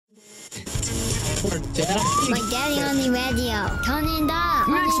My daddy on the radio. Turn it up.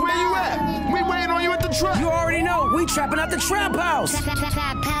 Nix, where you at? We waiting on you at the trap. You already know. We trapping out the trap house. Trap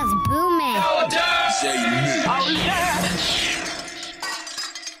house booming.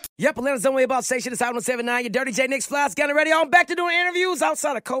 Yep, Atlanta's own way about station. It's out on 79. Your Durtty J Nix Flies getting ready. On back to doing interviews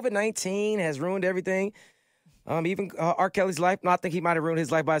outside of COVID-19 has ruined everything. Even R. Kelly's life. No, I think he might have ruined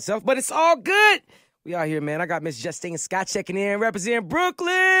his life by himself, but it's all good. We out here, man. I got Miss Justine Skye checking in, representing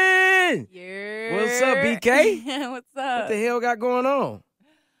Brooklyn. Yeah. What's up, BK? What's up? What the hell got going on?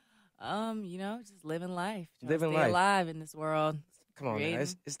 Just living life. Living to stay life. alive in this world. Come on, man.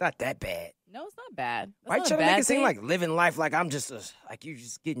 It's not that bad. No, it's not bad. Why you trying to make it seem like living life like I'm just like you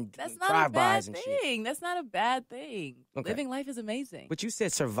just getting That's not a drive-bys bad and thing. shit? That's not a bad thing. Okay. Living life is amazing. But you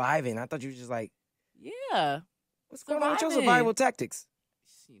said surviving. I thought you were just like, Yeah. what's going on with your Surviving. survival tactics?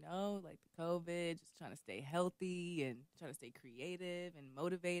 Like the COVID, just trying to stay healthy and trying to stay creative and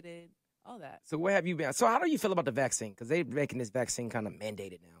motivated, all that. So where have you been? So how do you feel about the vaccine? Because they're making this vaccine kind of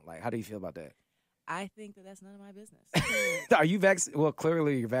mandated now. Like, how do you feel about that? I think that's none of my business. Are you vaccinated? Well,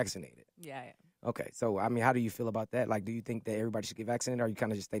 clearly you're vaccinated. Yeah, I am. Okay, so I mean, how do you feel about that? Like, do you think that everybody should get vaccinated, or you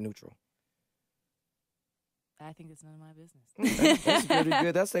kind of just stay neutral? I think it's none of my business. That's pretty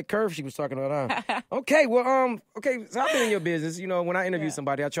good. That's that curve she was talking about, huh? Okay, well, so I've been in your business. You know, when I interview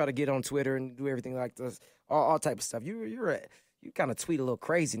somebody, I try to get on Twitter and do everything like this, all type of stuff. You kind of tweet a little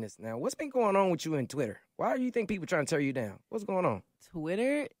craziness now. What's been going on with you in Twitter? Why do you think people trying to tear you down? What's going on?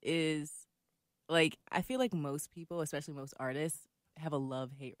 Twitter is, like, I feel like most people, especially most artists, have a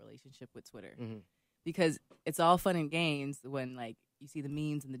love-hate relationship with Twitter. Mm-hmm. Because it's all fun and games when, like, you see the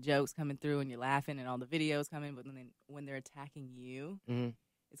memes and the jokes coming through and you're laughing and all the videos coming, but then when they're attacking you,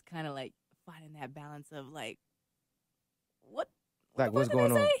 it's kind of like finding that balance of, like, what's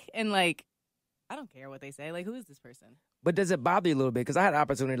going on? And, like, I don't care what they say. Like, who is this person? But does it bother you a little bit? Because I had the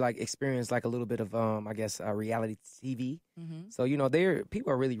opportunity to, like, experience, like, a little bit of, reality TV. Mm-hmm. So, you know,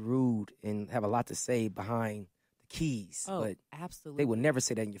 people are really rude and have a lot to say behind the keys. Oh, but absolutely. they would never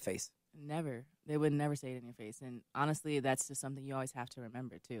say that in your face. Never. They would never say it in your face. And honestly, that's just something you always have to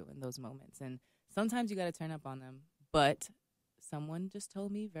remember, too, in those moments. And sometimes you got to turn up on them. But someone just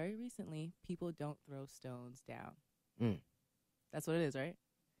told me very recently, people don't throw stones down. That's what it is, right?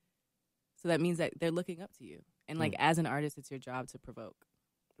 So that means that they're looking up to you. And, like, as an artist, it's your job to provoke.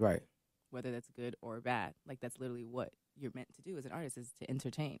 Right. Whether that's good or bad. Like, that's literally what you're meant to do as an artist, is to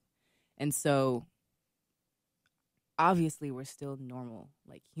entertain. And so, obviously, we're still normal,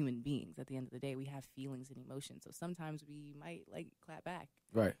 like, human beings. At the end of the day, we have feelings and emotions. So sometimes we might, like, clap back.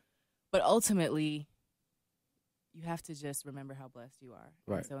 Right. But ultimately, you have to just remember how blessed you are.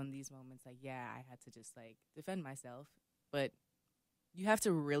 Right. And so in these moments, like, yeah, I had to just, like, defend myself. But you have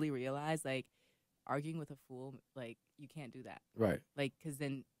to really realize, like, arguing with a fool, like, you can't do that. Right. Like, because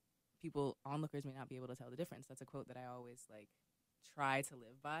then onlookers may not be able to tell the difference. That's a quote that I always, like, try to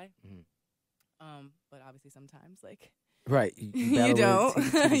live by. Mm-hmm. But obviously sometimes, like, right, you don't.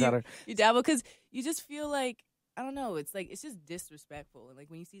 You you dabble because you just feel like, I don't know, it's like, it's just disrespectful. And, like,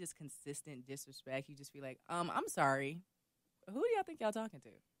 when you see this consistent disrespect, you just feel like, I'm sorry. Who do y'all think y'all talking to?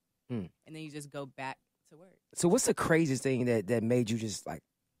 And then you just go back to work. So what's the craziest thing that made you just like,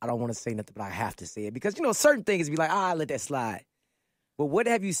 I don't want to say nothing, but I have to say it? Because, you know, certain things be like, let that slide. But what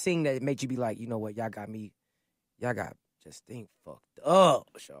have you seen that made you be like, you know what, y'all got Justine fucked up,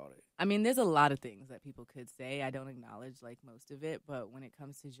 shawty? I mean, there's a lot of things that people could say. I don't acknowledge, like, most of it. But when it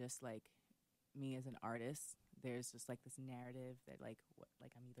comes to just, like, me as an artist, there's just, like, this narrative that, like,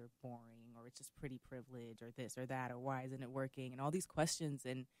 I'm either boring or it's just pretty privilege or this or that or why isn't it working and all these questions.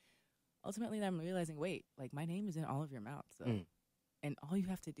 And ultimately I'm realizing, wait, like, my name is in all of your mouths. So. And all you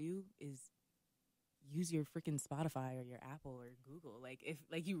have to do is use your freaking Spotify or your Apple or Google. Like, if,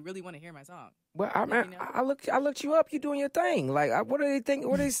 like, you really want to hear my song. Well, I looked you up. You doing your thing. Like, what do they think?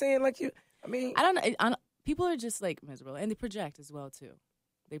 What are they saying? Like, you, I mean, I don't know. People are just, like, miserable, and they project as well too.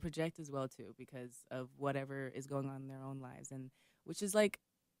 Because of whatever is going on in their own lives, and which is, like,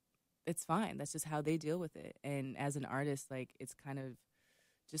 it's fine. That's just how they deal with it. And as an artist, like, it's kind of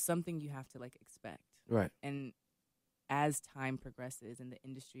just something you have to, like, expect. Right. And as time progresses and the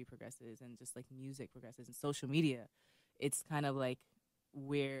industry progresses and just, like, music progresses and social media, it's kind of like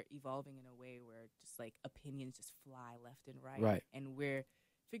we're evolving in a way where just, like, opinions just fly left and right. Right. And we're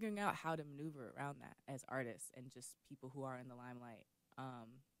figuring out how to maneuver around that as artists and just people who are in the limelight,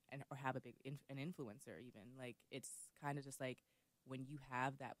 or have a big an influencer even. Like, it's kind of just like when you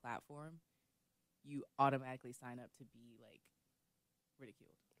have that platform, you automatically sign up to be, like,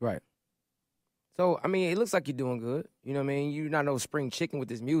 ridiculed. Right. So, I mean, it looks like you're doing good. You know what I mean? You're not no spring chicken with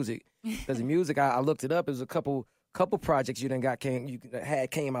this music. Because the music, I looked it up. It was a couple couple projects you done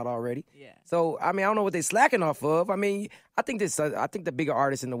came out already. Yeah. So I mean, I don't know what they slacking off of. I mean, I think the bigger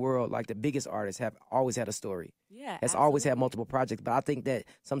artists in the world, like the biggest artists, have always had a story. Yeah. Has always had absolutely. multiple projects. But I think that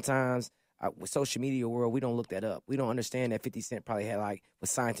sometimes with social media world, we don't look that up. We don't understand that 50 Cent probably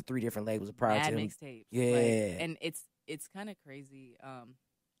was signed to 3 different labels prior Mad to him. mixtapes. Yeah. Like, and it's kind of crazy.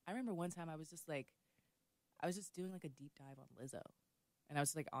 I remember one time I was just doing like a deep dive on Lizzo, and I was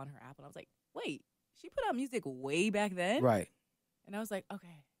just like on her app, and I was like, wait, she put out music way back then, Right. And I was like,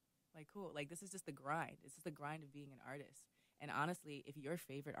 okay, like cool, like this is just the grind. This is the grind of being an artist. And honestly, if your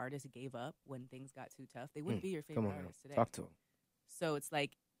favorite artist gave up when things got too tough, they wouldn't be your favorite artist today. Talk to him. So it's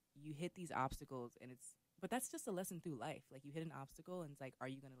like you hit these obstacles, but that's just a lesson through life. Like you hit an obstacle, and it's like, are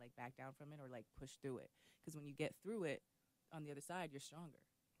you gonna like back down from it or like push through it? Because when you get through it, on the other side, you're stronger.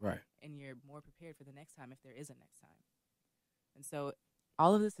 Right. And you're more prepared for the next time if there is a next time. And so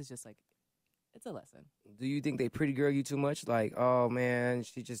all of this is just like, it's a lesson. Do you think they pretty girl you too much? Like, oh man,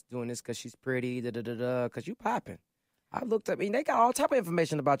 she just doing this because she's pretty, because you popping. I looked up, they got all type of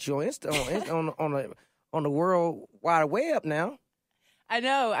information about you on the World Wide Web now. I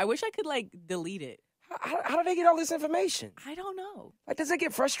know. I wish I could like delete it. How do they get all this information? I don't know. Like, does it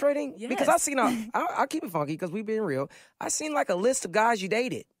get frustrating? Yes. Because I seen I'll keep it funky because we've been real. I seen like a list of guys you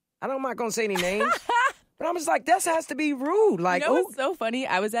dated. I'm not gonna say any names, but I'm just like, that has to be rude. Like, you know what's so funny?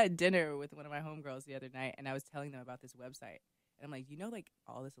 I was at dinner with one of my homegirls the other night, and I was telling them about this website. And I'm like, like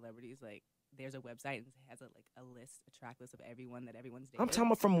all the celebrities, like there's a website and it has a list, a track list of everyone that everyone's dated. I'm talking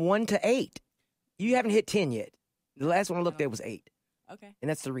about from 1 to 8. You haven't hit 10 yet. The last one I looked at was 8. Okay. And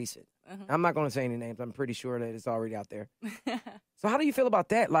that's the recent. Uh-huh. I'm not going to say any names. I'm pretty sure that it's already out there. So how do you feel about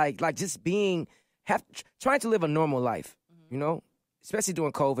that? Like just trying to live a normal life, especially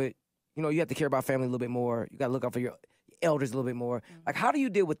during COVID. You have to care about family a little bit more. You got to look out for your elders a little bit more. Mm-hmm. Like, how do you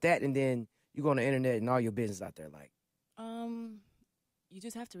deal with that? And then you go on the internet and all your business out there, like. You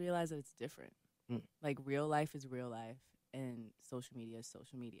just have to realize that it's different. Like real life is real life, and social media is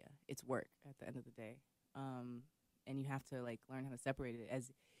social media. It's work at the end of the day. And you have to like learn how to separate it. As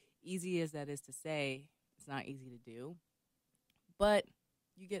easy as that is to say, it's not easy to do, but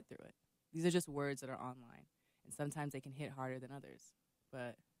you get through it. These are just words that are online, and sometimes they can hit harder than others,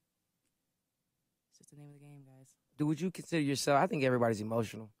 but it's just the name of the game, guys. Would you consider yourself, I think everybody's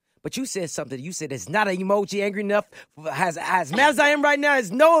emotional, but you said something, you said it's not an emoji angry enough, as mad as I am right now,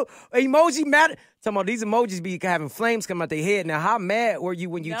 there's no emoji matter. Talking about these emojis be having flames come out their head. Now, how mad were you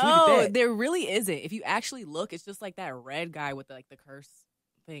when you tweeted that? No, there really isn't. If you actually look, it's just like that red guy with the curse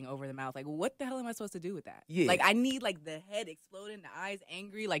thing over the mouth. Like, what the hell am I supposed to do with that? Yeah. Like, I need like the head exploding, the eyes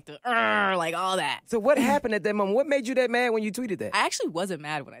angry, like the like all that. So what happened at that moment? What made you that mad when you tweeted that? I actually wasn't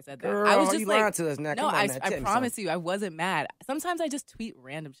mad when I said that. Girl, I was just you like, lying to us now. No, Come on, I promise you, I wasn't mad. Sometimes I just tweet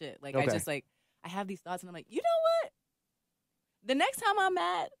random shit. Like, okay. I just like, I have these thoughts and I'm like, you know what? The next time I'm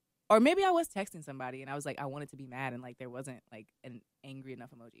mad, or maybe I was texting somebody and I was like, I wanted to be mad and like there wasn't like an angry enough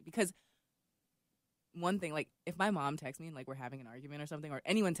emoji. Because one thing, like if my mom texts me and like we're having an argument or something, or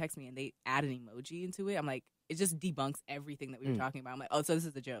anyone texts me and they add an emoji into it, I'm like, it just debunks everything that we were talking about. I'm like, oh, so this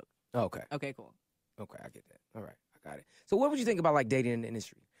is a joke. Okay. Okay, cool. Okay, I get that. All right, I got it. So what would you think about like dating in the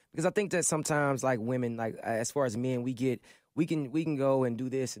industry? Because I think that sometimes like women, like as far as men, we can go and do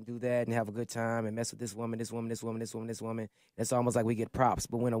this and do that and have a good time and mess with this woman. It's almost like we get props.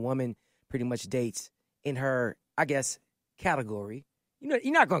 But when a woman pretty much dates in her, I guess, category, you're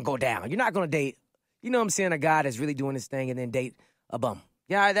not going to go down. You're not going to date, a guy that's really doing this thing and then date a bum.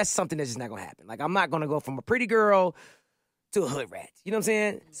 Yeah, that's something that's just not going to happen. Like, I'm not going to go from a pretty girl to a hood rat. You know what I'm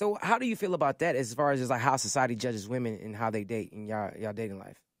saying? So how do you feel about that as far as just like how society judges women and how they date in y'all dating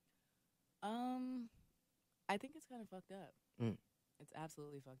life? I think it's kind of fucked up. It's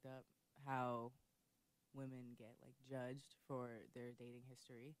absolutely fucked up how women get like judged for their dating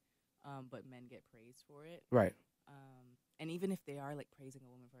history, but men get praised for it. Right. And even if they are like praising a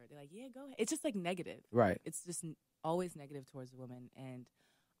woman for it, they're like, yeah, go ahead. It's just like negative. Right. It's just always negative towards a woman. And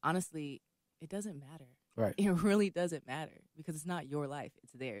honestly, it doesn't matter. Right. It really doesn't matter because it's not your life.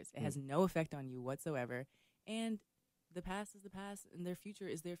 It's theirs. It has no effect on you whatsoever. And the past is the past and their future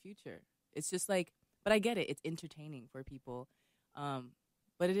is their future. It's just like, but I get it. It's entertaining for people.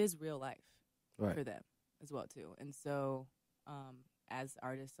 But it is real life for them as well, too. And so as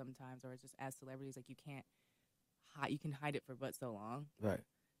artists sometimes, or just as celebrities, like you can hide it for but so long. Right.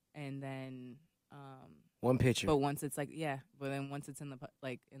 And then one picture. But once it's like, but then once it's in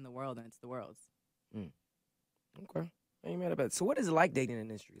the world, then it's the world's. Okay. I ain't mad about it. So what is it like dating in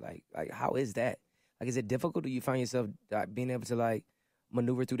the industry? Like how is that? Like, is it difficult? Do you find yourself being able to like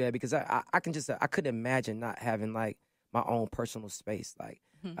maneuver through that? Because I couldn't imagine not having like my own personal space. Like,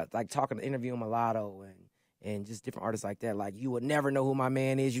 like talking, interviewing Mulatto and just different artists like that. Like, you would never know who my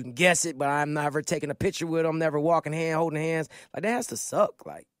man is. You can guess it, but I'm never taking a picture with him, never walking holding hands. Like, that has to suck.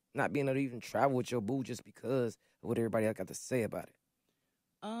 Like, not being able to even travel with your boo just because of what everybody else got to say about it.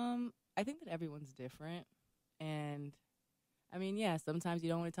 I think that everyone's different. And, I mean, yeah, sometimes you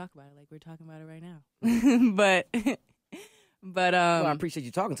don't want to talk about it like we're talking about it right now. But Well, I appreciate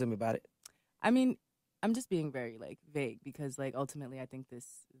you talking to me about it. I mean, I'm just being very, like, vague because, like, ultimately I think this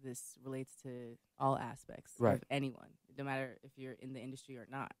relates to all aspects of anyone, no matter if you're in the industry or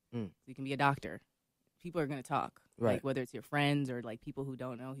not. So you can be a doctor. People are going to talk, like, whether it's your friends or, like, people who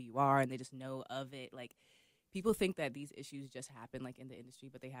don't know who you are and they just know of it. Like, people think that these issues just happen, like, in the industry,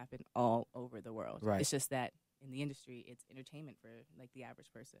 but they happen all over the world. Right. It's just that in the industry, it's entertainment for, like, the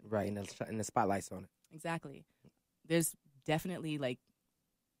average person. Right, and the spotlight's on it. Exactly. There's definitely, like,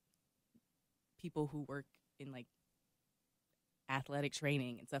 people who work in, like, athletic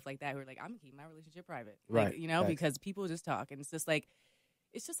training and stuff like that who are like, I'm going to keep my relationship private. Like, Right. you know, Facts. because people just talk. And it's just like,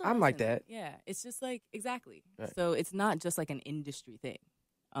 it's just a I'm like lesson. that. Yeah. It's just like, exactly. Right. So it's not just like an industry thing.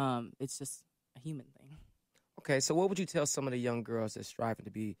 It's just a human thing. Okay, so what would you tell some of the young girls that's striving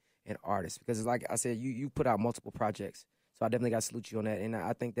to be an artist? Because, like I said, you put out multiple projects. So I definitely got to salute you on that. And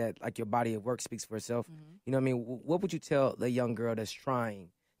I think that, like, your body of work speaks for itself. Mm-hmm. You know what I mean? What would you tell the young girl that's trying,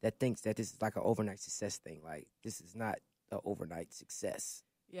 that thinks that this is like an overnight success thing? Like, this is not an overnight success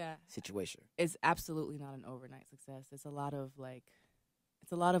situation. It's absolutely not an overnight success. It's a lot of, like,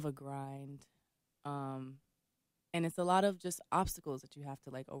 it's a lot of a grind. And it's a lot of just obstacles that you have to,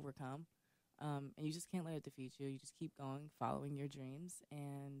 like, overcome. And you just can't let it defeat you. You just keep going, following your dreams,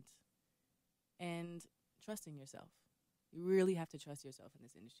 and trusting yourself. You really have to trust yourself in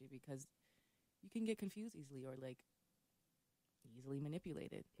this industry because you can get confused easily or, like, easily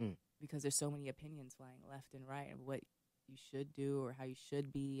manipulated because there's so many opinions flying left and right of what you should do or how you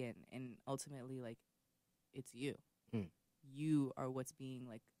should be, and ultimately, like, it's you. You are what's being,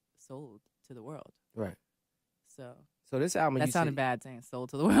 like, sold to the world. Right. So this album, that sounded bad saying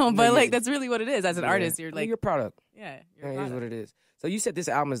sold to the world, but like that's really what it is. As an artist, you're like, your product. Yeah, It is what it is. So you said this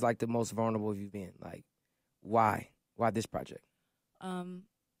album is like the most vulnerable you've been. Like, why? Why this project?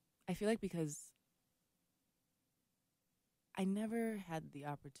 I feel like because I never had the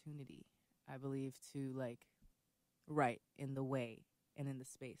opportunity, I believe, to, like, write in the way and in the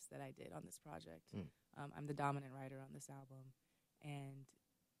space that I did on this project. I'm the dominant writer on this album, and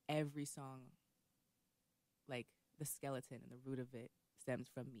every song, like, the skeleton and the root of it stems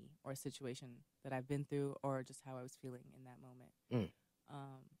from me or a situation that I've been through or just how I was feeling in that moment.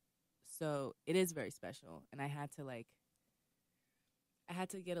 So it is very special, and I had to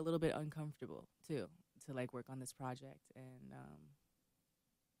get a little bit uncomfortable too to, like, work on this project. And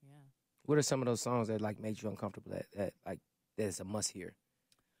What are some of those songs that, like, made you uncomfortable, that like that is a must hear,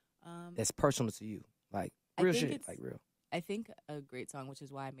 that's personal to you, like real shit, like real? I think a great song, which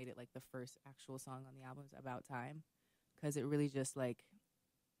is why I made it, like, the first actual song on the album, is About Time, because it really just, like,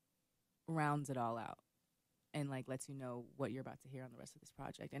 rounds it all out and, like, lets you know what you're about to hear on the rest of this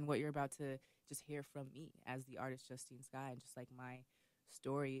project and what you're about to just hear from me as the artist Justine Skye, and just, like, my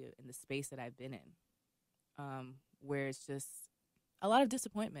story and the space that I've been in, where it's just a lot of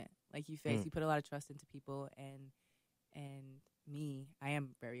disappointment, like, you face. You put a lot of trust into people, and me, I am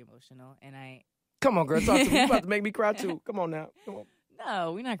very emotional, and I... Come on, girl, talk to me. You're about to make me cry, too. Come on now. Come on.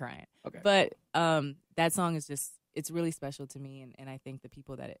 No, we're not crying. Okay. But that song is just, it's really special to me, and I think the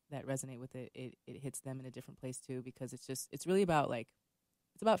people that resonate with it, it hits them in a different place, too, because it's really about, like,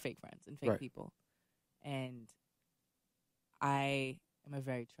 it's about fake friends and fake people. And I am a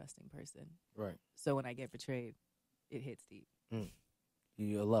very trusting person. Right. So when I get betrayed, it hits deep.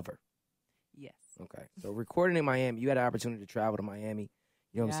 You're a lover. Yes. Okay. So recording in Miami, you had an opportunity to travel to Miami.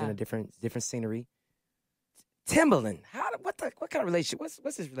 You know what I'm saying? A different scenery. Timbaland, what kind of relationship?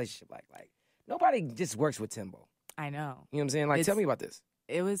 What's his relationship like? Like, nobody just works with Timbo. I know. You know what I'm saying? Like, tell me about this.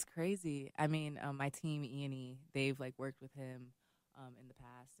 It was crazy. I mean, my team E&E, they've, like, worked with him in the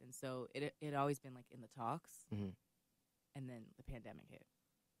past, and so it had always been, like, in the talks, and then the pandemic hit,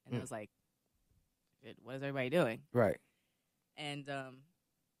 and it was like, what is everybody doing? Right. And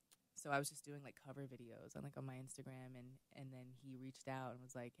so I was just doing, like, cover videos on my Instagram, and then he reached out and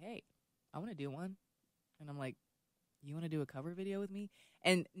was like, hey, I want to do one. And I'm like, you want to do a cover video with me?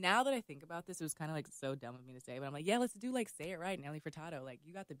 And now that I think about this, it was kind of, like, so dumb of me to say, but I'm like, yeah, let's do, like, Say It Right, Nelly Furtado. Like,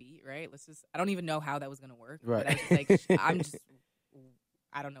 you got the beat, right? I don't even know how that was going to work. Right. But I was like,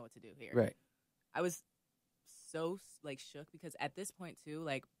 I don't know what to do here. Right. I was so, like, shook because at this point, too,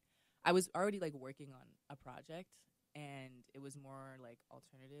 like, I was already, like, working on a project, and it was more, like,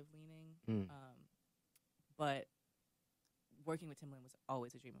 alternative leaning. But working with Timbaland was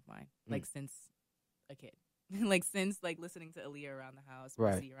always a dream of mine, like, since a kid. like since like listening to Aaliyah around the house,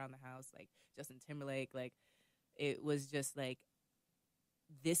 Right. Missy around the house, like Justin Timberlake, like it was just like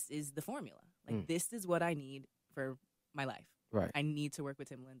this is the formula. Like this is what I need for my life. Right. I need to work with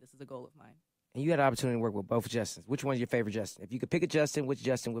Timbaland. This is a goal of mine. And you had the opportunity to work with both Justins. Which one's your favorite Justin? If you could pick a Justin, which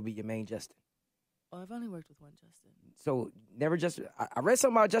Justin would be your main Justin? Oh, I've only worked with one Justin. So never Justin. I read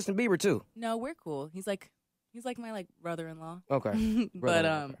something about Justin Bieber too. No, we're cool. He's like my like brother-in-law. Okay. But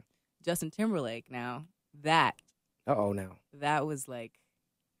okay. Justin Timberlake now, that now.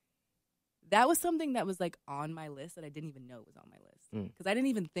 that was something that was like on my list that I didn't even know was on my list. Because I didn't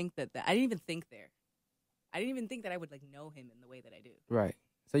even think that I didn't even think there. I didn't even think that I would like know him in the way that I do. Right.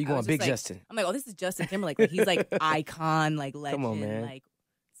 So you going big like, Justin. I'm like, oh, this is Justin Timberlake. Like he's like icon, like legend, Come on, man. like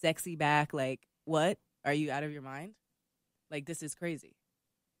sexy back. Like what? Are you out of your mind? Like this is crazy.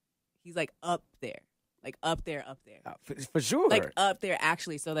 He's like up there. Like up there. For sure. Like up there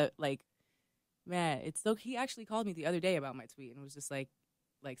actually. So that like, man, it's so he actually called me the other day about my tweet and was just like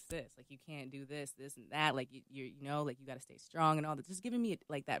sis, like you can't do this and that. Like you know, like you got to stay strong and all that. Just giving me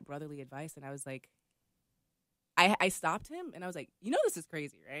like that brotherly advice. And I was like, I stopped him and I was like, you know, this is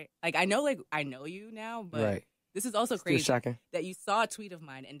crazy, right? Like I know you now, but right. This is also Still crazy shocking. that you saw a tweet of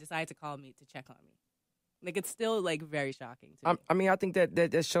mine and decided to call me to check on me. Like it's still like very shocking to me. I mean, I think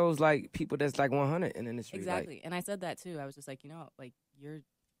that shows like people that's like 100 in the industry. Exactly. Like, And I said that too. I was just like, you know, like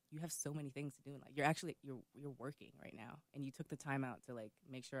you have so many things to do. And like you're working right now, and you took the time out to like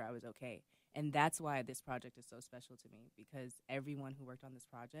make sure I was okay. And that's why this project is so special to me, because everyone who worked on this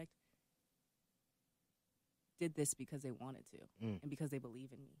project did this because they wanted to and because they believe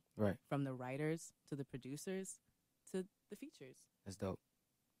in me. right. From the writers to the producers to the features. That's dope.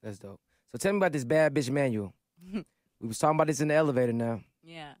 So tell me about this bad bitch manual. We was talking about this in the elevator now.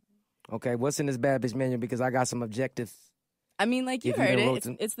 Yeah. Okay, what's in this bad bitch manual? Because I got some objectives. I mean, like you If you heard done it. wrote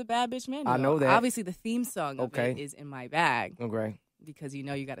them- It's the Bad Bitch Manual. I know that. Obviously, the theme song of Okay. it is in my bag. Okay. Because you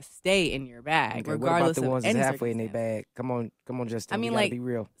know you got to stay in your bag, Okay, regardless what about the ones of any that's halfway in their circumstance. bag? Come on, Justin. I mean, we gotta like, be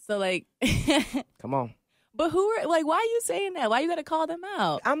real. So, like, Come on. but who are like? Why are you saying that? Why you got to call them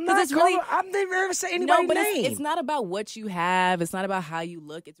out? I'm 'Cause not it's really I've never ever said no, anybody's but name. it's not about what you have. It's not about how you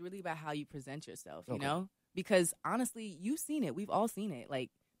look. It's really about how you present yourself. You Okay. know, because honestly, you've seen it. We've all seen it. Like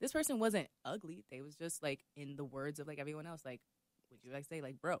this person wasn't ugly. They was just like, in the words of like everyone else, like, would you like say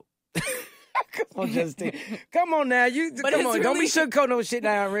like, bro? Come on, Justine. Come on now. But Come it's on. Don't be really- sugarcoating no shit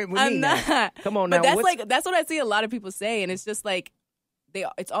down with I'm me now. not. Come on now. But that's what I see a lot of people say, and it's just like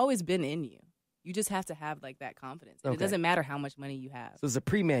it's always been in you. You just have to have like that confidence. And Okay. It doesn't matter how much money you have. So it's a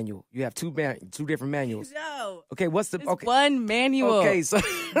pre-manual. You have two different manuals. No. Okay, what's the It's okay? one manual. Okay, so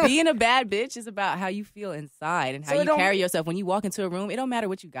Being a bad bitch is about how you feel inside and how So it you don't- carry yourself. When you walk into a room, it don't matter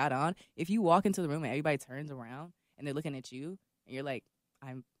what you got on. If you walk into the room and everybody turns around and they're looking at you and you're like,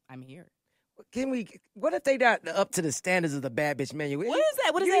 I'm here. what if they not up to the standards of the bad bitch manual? What is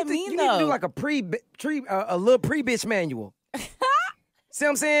that? What does You that need to- mean, You need to do though? like a little pre-bitch manual. See what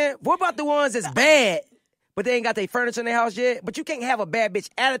I'm saying? What about the ones that's bad, but they ain't got their furniture in their house yet? But you can't have a bad bitch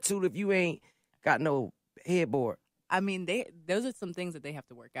attitude if you ain't got no headboard. I mean, those are some things that they have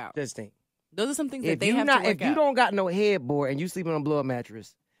to work out. Justine. Those are some things that If they you have to work if you out. don't got no headboard and you sleeping on a blow-up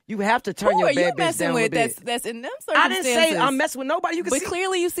mattress, you have to turn Who your are you bad bitch messing down a with? little bit. That's in them I circumstances. didn't say I'm messing with nobody. You can But see.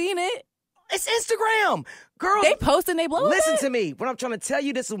 clearly you've seen it. It's Instagram. Girls, They post and they blow. listen to me. What I'm trying to tell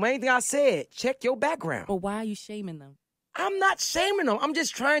you, this is the main thing I said. Check your background. But why are you shaming them? I'm not shaming them. I'm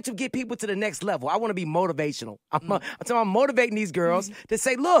just trying to get people to the next level. I want to be motivational. I'm motivating these girls to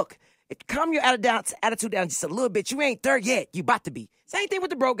say, look, calm your attitude down just a little bit. You ain't there yet. You about to be. Same thing with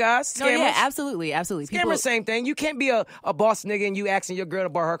the broke guys. No, Scammers. yeah, absolutely. Scammers, same thing. You can't be a boss nigga and you asking your girl to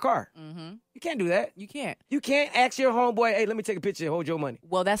borrow her car. Mm-hmm. You can't do that. You can't. You can't ask your homeboy, hey, let me take a picture and hold your money.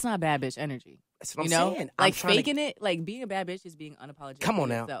 Well, that's not bad bitch energy. That's what You I'm know, saying. like I'm trying to- faking it, like being a bad bitch is being unapologetic. Come on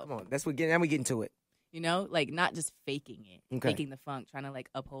to now. yourself. Come on. Now we get into it. You know, like not just faking it, Okay. faking the funk, trying to like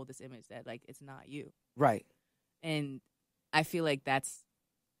uphold this image that like it's not you. Right. And I feel like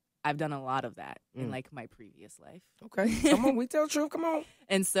I've done a lot of that in like my previous life. Okay. Come on. We tell the truth. Come on.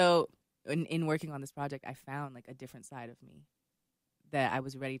 And so in working on this project, I found like a different side of me that I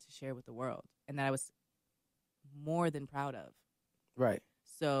was ready to share with the world and that I was more than proud of. Right.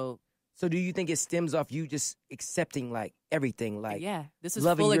 So do you think it stems off you just accepting like everything, like yeah, this is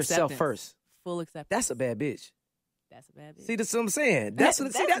loving full yourself acceptance. first? Full acceptance. That's a bad bitch. That's a bad bitch. See, that's what I'm saying. That's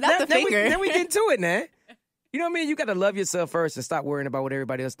what. See, That's not the then finger. then we get into it, man. You know what I mean? You got to love yourself first and stop worrying about what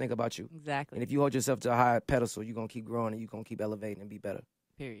everybody else think about you. Exactly. And if you hold yourself to a higher pedestal, you're gonna keep growing and you're gonna keep elevating and be better.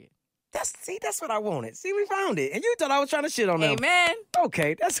 Period. That's what I wanted. See, we found it. And you thought I was trying to shit on them. Amen.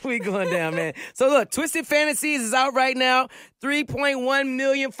 Okay, that's what we going down, man. So look, Twisted Fantasies is out right now. 3.1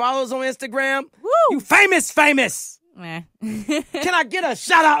 million followers on Instagram. Woo! You famous. Meh. Can I get a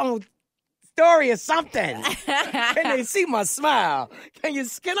shout out on story or something? Can they see my smile? Can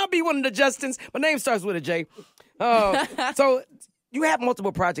I be one of the Justines? My name starts with a J. So you have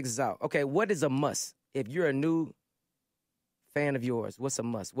multiple projects out. Okay, what is a must? If you're a new fan of yours, what's a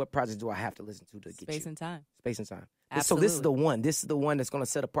must? What project do I have to listen to get you? Space and Time. Space and Time. Absolutely. So this is the one. This is the one that's going to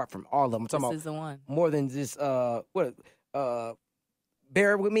set apart from all of them. I'm talking This is the one. more than just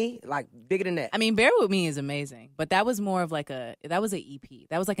Bear With Me, like bigger than that. I mean, Bear With Me is amazing, but that was more of like that was an EP.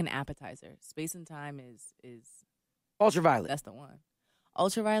 That was like an appetizer. Space and Time is Ultraviolet. That's the one.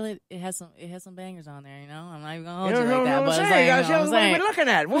 Ultraviolet, it has some bangers on there, you know? I'm not even going to hold you know like that. what But I'm it's saying? like, you know what I'm What are we saying? looking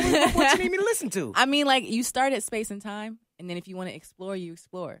at? What you need me to listen to? I mean, like, you start at Space and Time, and then if you want to explore, you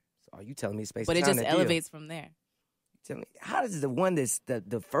explore. So are you telling me Space But and it Time? just elevates from there. Tell me, how does the one that's the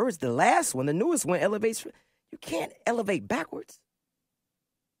last one, the newest one elevates? You can't elevate backwards.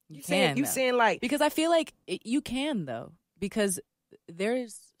 You saying like because I feel like you can though, because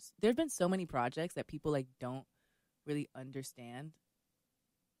there's been so many projects that people like don't really understand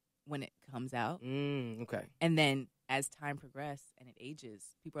when it comes out. Okay. And then as time progresses and it ages,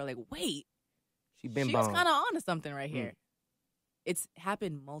 people are like, wait, she was kind of on to something right here. It's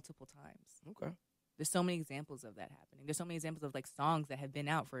happened multiple times. Okay. There's so many examples of that happening. There's so many examples of like songs that have been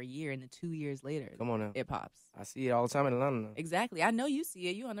out for a year and then 2 years later, come on now, it pops. I see it all the time in Atlanta now. Exactly. I know you see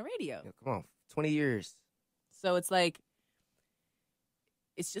it. You on the radio. Yeah, come on, 20 years. So it's like,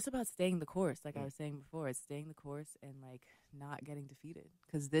 it's just about staying the course. Like I was saying before, it's staying the course and like not getting defeated,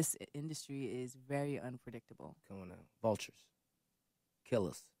 because this industry is very unpredictable. Come on now, vultures,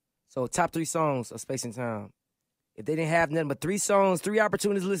 killers. So top 3 songs of Space and Time. If they didn't have nothing but 3 songs, 3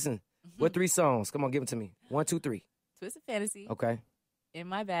 opportunities to listen, what 3 songs? Come on, give them to me. 1, 2, 3. Twisted Fantasy. Okay. In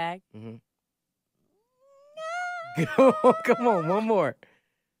My Bag. Come on, one more.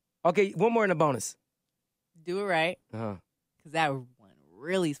 Okay, one more in the bonus. Do It Right. Uh-huh. Because that one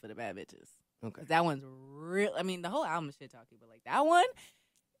really's for the bad bitches. Okay. That one's real. I mean, the whole album is shit talking, but like that one,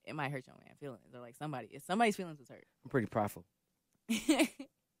 it might hurt your man feelings, or like somebody's feelings was hurt. I'm pretty prideful.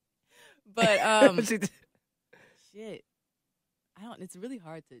 But shit, I don't. It's really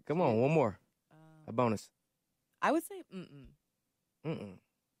hard to. Come on, one more. A bonus. I would say Okay,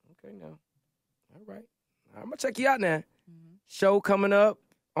 now. All right. I'm gonna check you out now. Show coming up,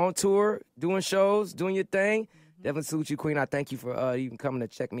 on tour, doing shows, doing your thing. Definitely salute you, Queen. I thank you for even coming to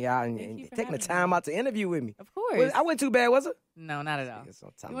check me out and taking the time out to interview with me. Of course. I wasn't too bad, was it? No, not at all.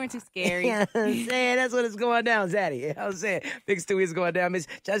 You weren't too Yeah, scary. you know what I'm saying? That's what it's going down, Zaddy. You know what I'm saying? Big Stu is going down. Miss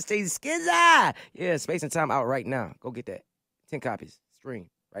Justine Skye. Yeah, Space and Time out right now. Go get that. 10 copies.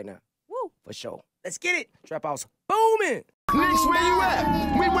 Stream right now. Woo. For sure. Let's get it. Trap House booming. Next, where you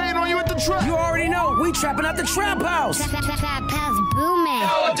at? We waiting on you at the truck. You already know. We trapping out the Trap House. Trap house booming.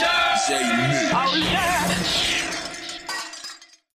 Say me. Oh, yeah.